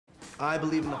I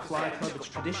believe in the Fly Club, its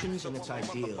traditions, and its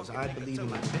ideals. I believe in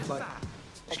the Fly...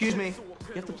 Excuse me.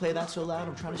 You have to play that so loud?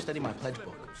 I'm trying to study my pledge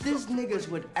book. These niggas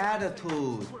with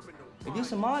attitude. If you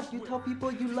smart, you tell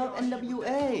people you love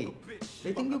NWA.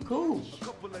 They think you're cool.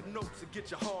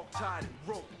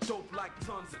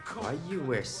 Why you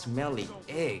wear smelly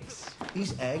eggs?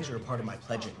 These eggs are a part of my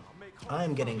pledging. I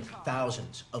am getting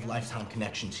thousands of lifetime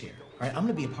connections here. All right, I'm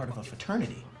gonna be a part of a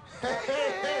fraternity.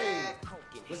 Hey!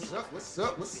 What's up, what's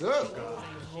up, what's up?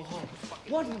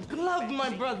 One glove, my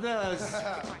brothers!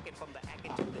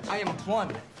 I am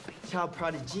Juan, child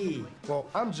prodigy. Well,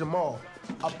 I'm Jamal,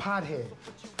 a pothead.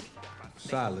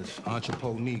 Silas,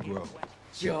 entrepot Negro.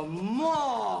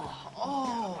 Jamal!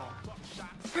 Oh!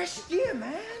 Fresh gear,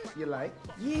 man! You like?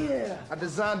 Yeah! I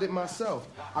designed it myself.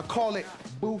 I call it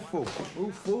Boo-Foo.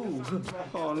 Boo-Foo.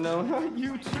 Oh, no, not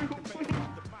you too.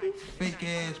 Fake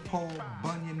ass Paul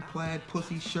Bunyan plaid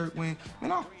pussy shirt wearing.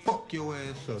 Man, I'll fuck your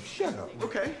ass up. Shut up.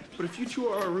 Okay, but if you two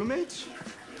are roommates,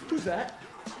 who's that?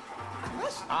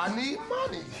 I need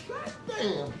money.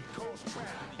 Damn.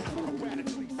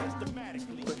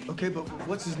 Okay, but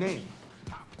what's his name?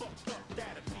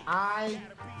 I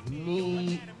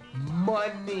need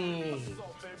money.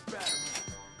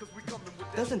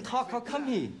 Doesn't talk, how come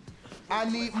he? I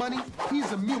need money.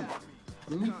 He's a mute.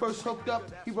 When we first hooked up,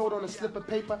 he wrote on a slip of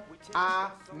paper,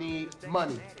 I need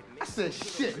money. I said,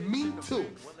 shit, me too.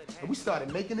 And we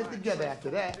started making it together after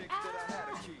that.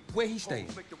 Where he staying?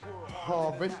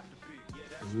 Harvard,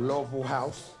 Lovell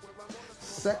House,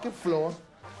 second floor,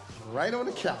 right on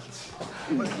the couch.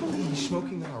 But he's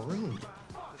smoking in our room.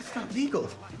 It's not legal.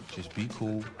 Just be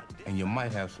cool, and you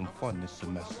might have some fun this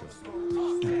semester.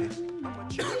 Stupid.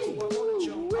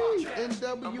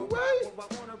 NWA?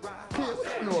 Yeah,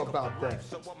 what you know about that?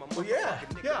 Well, yeah,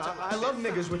 I love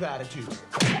niggas with attitude.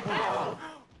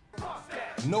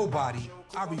 Nobody,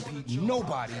 I repeat,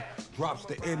 nobody drops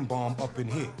the N-bomb up in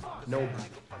here. Nobody.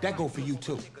 That go for you,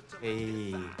 too.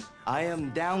 Hey, I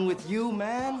am down with you,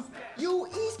 man. You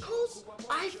East Coast?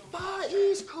 I far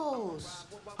East Coast.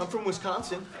 I'm from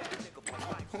Wisconsin.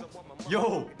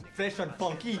 Yo, fresh and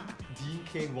funky. Dean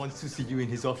Kane wants to see you in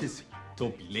his office.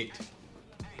 Don't be late.